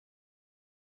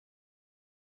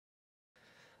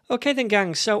Okay then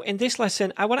gang, so in this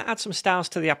lesson I want to add some styles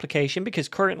to the application because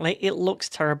currently it looks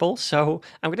terrible, so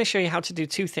I'm going to show you how to do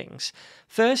two things.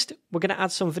 First, we're going to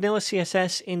add some vanilla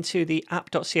CSS into the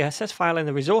app.css file in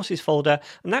the resources folder,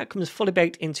 and that comes fully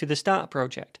baked into the starter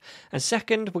project. And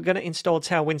second, we're going to install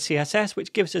Tailwind CSS,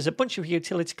 which gives us a bunch of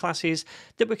utility classes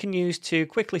that we can use to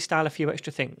quickly style a few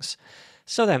extra things.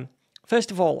 So then,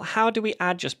 first of all, how do we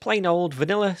add just plain old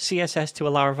vanilla CSS to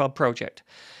a Laravel project?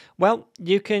 Well,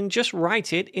 you can just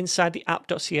write it inside the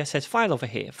app.css file over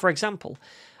here. For example,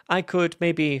 I could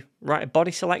maybe write a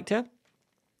body selector,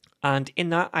 and in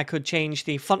that I could change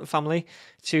the font family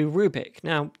to Rubic.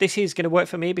 Now, this is going to work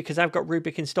for me because I've got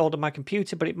Rubic installed on my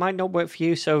computer, but it might not work for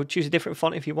you, so choose a different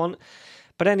font if you want.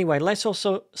 But anyway, let's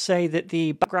also say that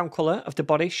the background color of the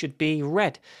body should be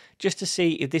red, just to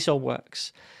see if this all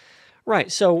works.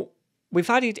 Right, so we've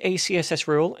added a CSS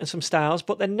rule and some styles,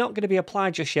 but they're not going to be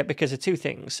applied just yet because of two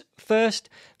things. First,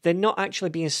 they're not actually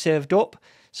being served up,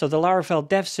 so the Laravel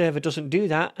dev server doesn't do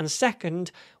that. And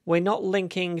second, we're not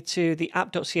linking to the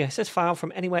app.css file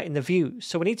from anywhere in the views,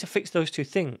 so we need to fix those two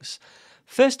things.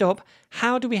 First up,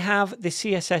 how do we have the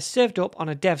CSS served up on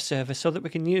a dev server so that we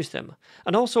can use them?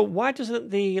 And also, why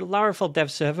doesn't the Laravel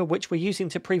dev server, which we're using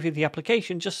to preview the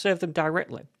application, just serve them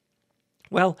directly?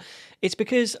 Well, it's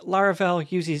because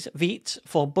Laravel uses Vite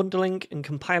for bundling and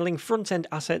compiling front-end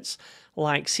assets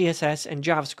like CSS and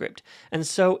JavaScript, and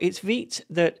so it's Vite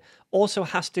that also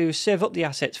has to serve up the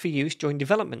assets for use during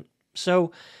development.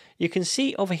 So you can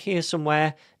see over here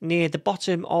somewhere near the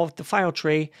bottom of the file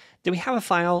tree that we have a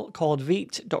file called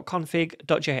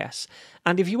vite.config.js.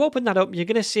 And if you open that up, you're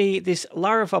going to see this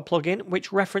Laravel plugin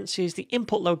which references the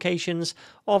input locations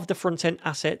of the front-end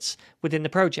assets within the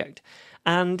project.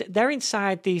 And they're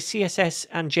inside the CSS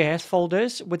and JS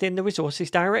folders within the resources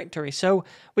directory. So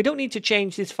we don't need to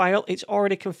change this file. It's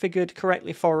already configured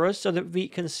correctly for us so that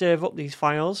Vite can serve up these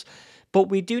files. But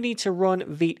we do need to run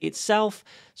Vite itself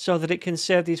so that it can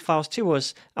serve these files to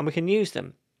us and we can use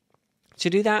them. To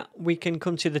do that, we can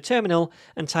come to the terminal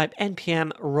and type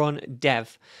npm run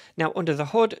dev. Now, under the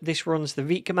hood, this runs the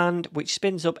Vite command, which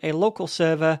spins up a local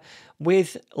server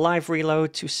with live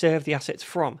reload to serve the assets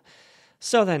from.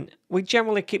 So then, we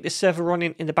generally keep the server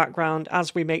running in the background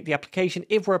as we make the application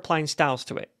if we're applying styles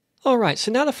to it. Alright,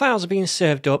 so now the files are being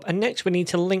served up, and next we need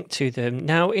to link to them.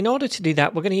 Now, in order to do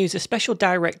that, we're going to use a special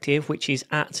directive, which is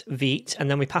 @vite,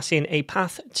 and then we pass in a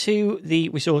path to the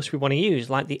resource we want to use,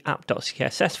 like the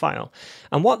app.css file.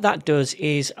 And what that does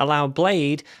is allow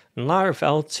Blade and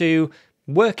Laravel to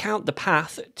work out the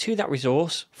path to that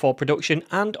resource for production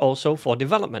and also for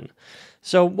development.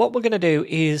 So what we're going to do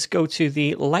is go to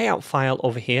the layout file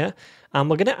over here, and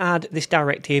we're going to add this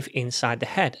directive inside the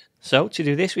head. So to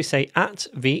do this, we say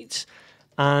 @vite,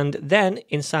 and then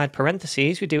inside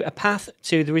parentheses, we do a path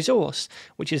to the resource,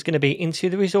 which is going to be into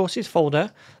the resources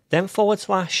folder, then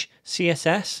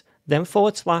 /CSS, then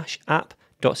 /app.css.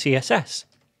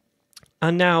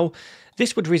 And now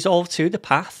this would resolve to the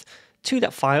path to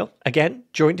that file. Again,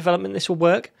 during development, this will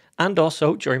work, and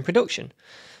also during production.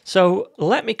 So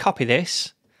let me copy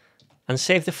this and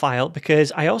save the file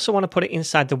because I also want to put it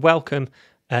inside the welcome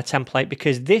template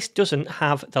because this doesn't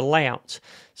have the layout.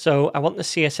 So I want the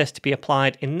CSS to be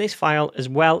applied in this file as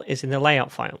well as in the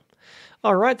layout file.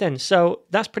 Alright then, so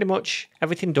that's pretty much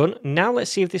everything done. Now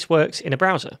let's see if this works in a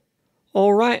browser.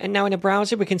 Alright, and now in a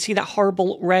browser we can see that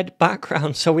horrible red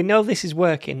background, so we know this is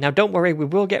working. Now don't worry, we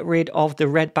will get rid of the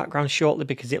red background shortly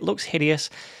because it looks hideous.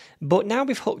 But now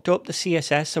we've hooked up the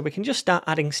CSS so we can just start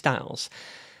adding styles.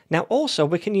 Now also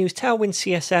we can use Tailwind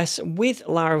CSS with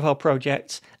Laravel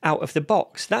projects out of the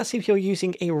box. That's if you're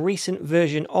using a recent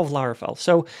version of Laravel.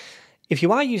 So if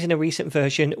you are using a recent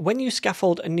version, when you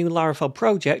scaffold a new Laravel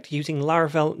project using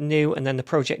Laravel new and then the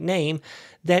project name,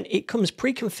 then it comes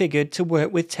pre-configured to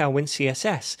work with Tailwind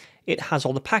CSS. It has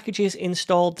all the packages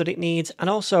installed that it needs and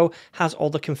also has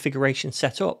all the configuration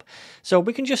set up. So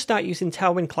we can just start using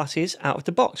Tailwind classes out of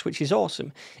the box, which is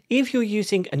awesome. If you're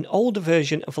using an older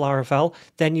version of Laravel,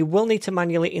 then you will need to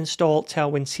manually install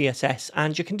Tailwind CSS,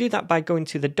 and you can do that by going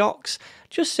to the docs,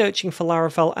 just searching for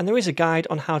Laravel, and there is a guide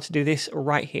on how to do this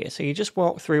right here. So you just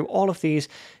walk through all of these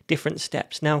different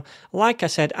steps. Now, like I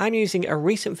said, I'm using a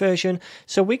recent version,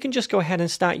 so we can just go ahead and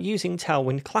start using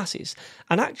Tailwind classes.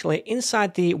 And actually,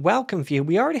 inside the welcome view,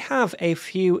 we already have a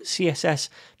few CSS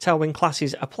Tailwind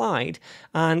classes applied,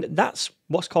 and that's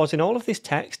what's causing all of this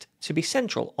text to be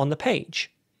central on the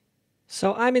page.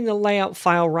 So I'm in the layout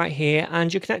file right here,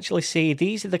 and you can actually see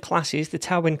these are the classes, the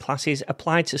Tailwind classes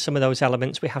applied to some of those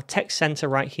elements. We have text center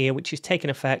right here, which is taking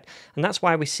effect, and that's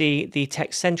why we see the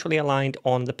text centrally aligned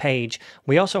on the page.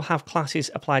 We also have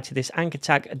classes applied to this anchor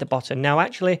tag at the bottom. Now,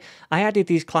 actually, I added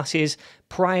these classes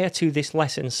prior to this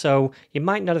lesson, so you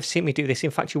might not have seen me do this.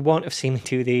 In fact, you won't have seen me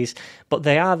do these, but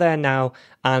they are there now,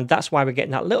 and that's why we're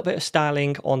getting that little bit of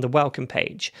styling on the welcome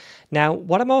page. Now,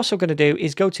 what I'm also going to do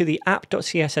is go to the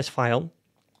app.css file.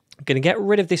 I'm going to get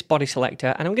rid of this body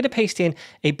selector, and I'm going to paste in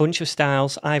a bunch of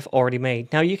styles I've already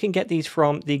made. Now, you can get these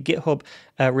from the GitHub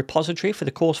repository for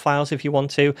the course files if you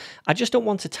want to. I just don't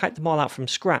want to type them all out from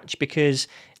scratch because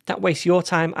that wastes your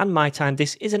time and my time.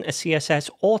 This isn't a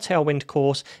CSS or Tailwind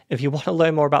course. If you want to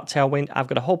learn more about Tailwind, I've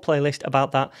got a whole playlist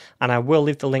about that, and I will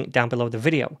leave the link down below the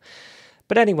video.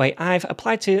 But anyway, I've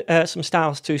applied to some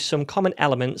styles to some common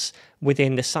elements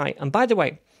within the site. And by the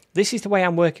way, this is the way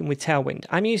I'm working with Tailwind.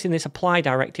 I'm using this apply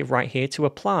directive right here to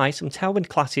apply some Tailwind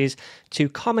classes to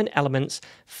common elements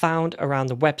found around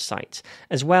the website,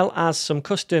 as well as some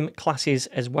custom classes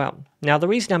as well. Now, the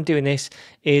reason I'm doing this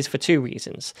is for two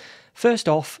reasons. First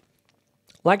off,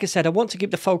 like I said, I want to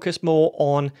keep the focus more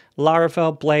on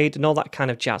Laravel, Blade, and all that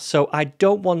kind of jazz. So I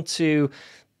don't want to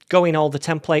go in all the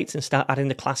templates and start adding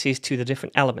the classes to the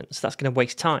different elements. That's going to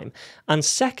waste time. And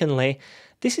secondly,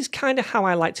 this is kind of how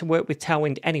I like to work with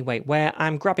Tailwind anyway, where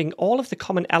I'm grabbing all of the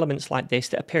common elements like this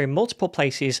that appear in multiple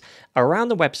places around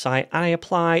the website, and I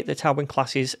apply the Tailwind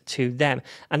classes to them.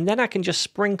 And then I can just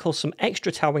sprinkle some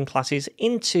extra Tailwind classes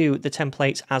into the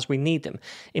templates as we need them.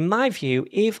 In my view,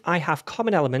 if I have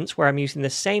common elements where I'm using the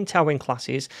same Tailwind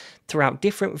classes throughout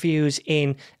different views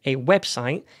in a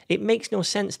website, it makes no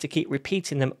sense to keep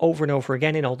repeating them over and over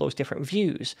again in all those different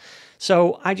views.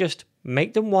 So I just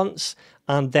make them once,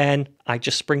 and then I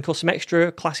just sprinkle some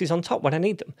extra classes on top when I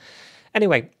need them.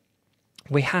 Anyway,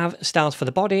 we have styles for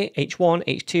the body, H1,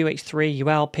 H2, H3,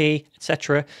 ULP,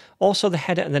 etc. Also the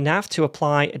header and the nav to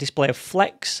apply a display of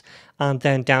flex. And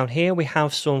then down here we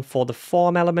have some for the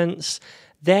form elements.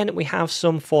 Then we have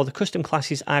some for the custom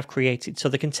classes I've created. So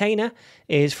the container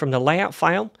is from the layout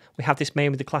file. We have this made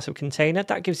with the class of container.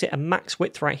 That gives it a max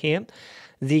width right here.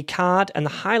 The card and the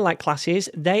highlight classes,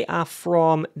 they are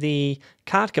from the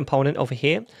card component over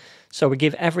here. So we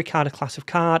give every card a class of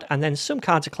card, and then some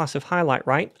cards a class of highlight,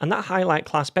 right? And that highlight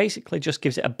class basically just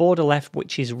gives it a border left,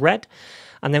 which is red.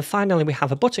 And then finally we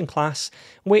have a button class,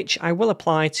 which I will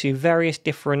apply to various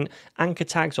different anchor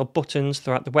tags or buttons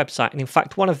throughout the website. And in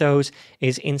fact, one of those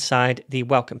is inside the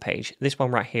welcome page. This one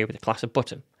right here with the class of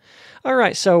button. All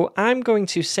right, so I'm going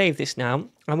to save this now.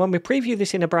 And when we preview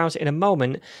this in a browser in a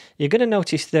moment, you're going to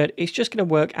notice that it's just going to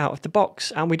work out of the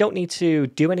box. And we don't need to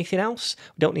do anything else.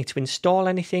 We don't need to install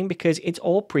anything because it's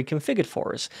all pre-configured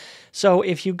for us. So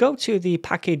if you go to the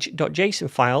package.json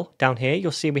file down here,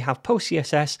 you'll see we have Post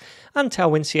CSS and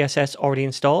Tailwind CSS already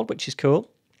installed, which is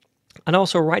cool. And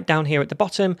also right down here at the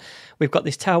bottom, we've got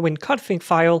this Tailwind config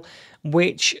file,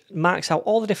 which marks out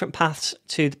all the different paths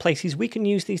to the places we can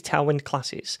use these Tailwind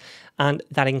classes. And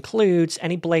that includes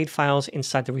any Blade files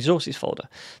inside the resources folder.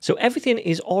 So everything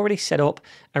is already set up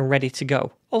and ready to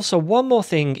go. Also, one more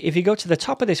thing, if you go to the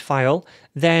top of this file,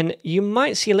 then you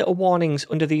might see little warnings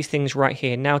under these things right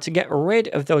here. Now, to get rid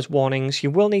of those warnings, you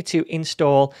will need to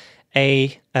install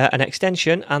an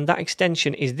extension, and that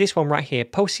extension is this one right here,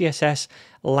 Post CSS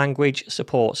language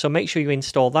support. So make sure you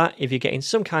install that if you're getting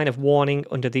some kind of warning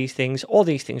under these things or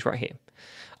these things right here.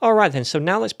 All right then, so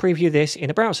now let's preview this in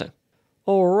a browser.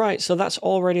 All right, so that's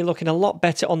already looking a lot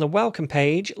better on the welcome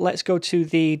page. Let's go to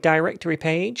the directory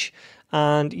page,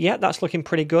 and yeah, that's looking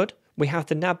pretty good. We have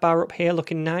the nav bar up here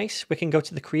looking nice. We can go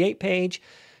to the create page.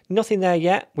 Nothing there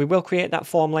yet. We will create that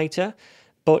form later.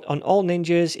 But on all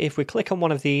ninjas, if we click on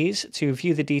one of these to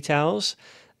view the details,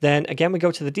 then again we go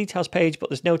to the details page, but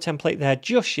there's no template there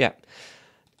just yet.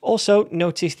 Also,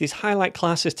 notice this highlight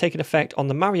class has taken effect on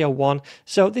the Mario one,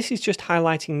 so this is just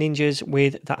highlighting ninjas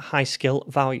with that high skill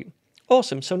value.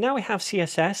 Awesome, so now we have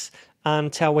CSS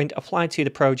and Tailwind applied to the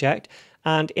project,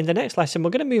 and in the next lesson we're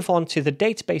going to move on to the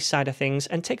database side of things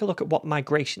and take a look at what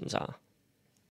migrations are.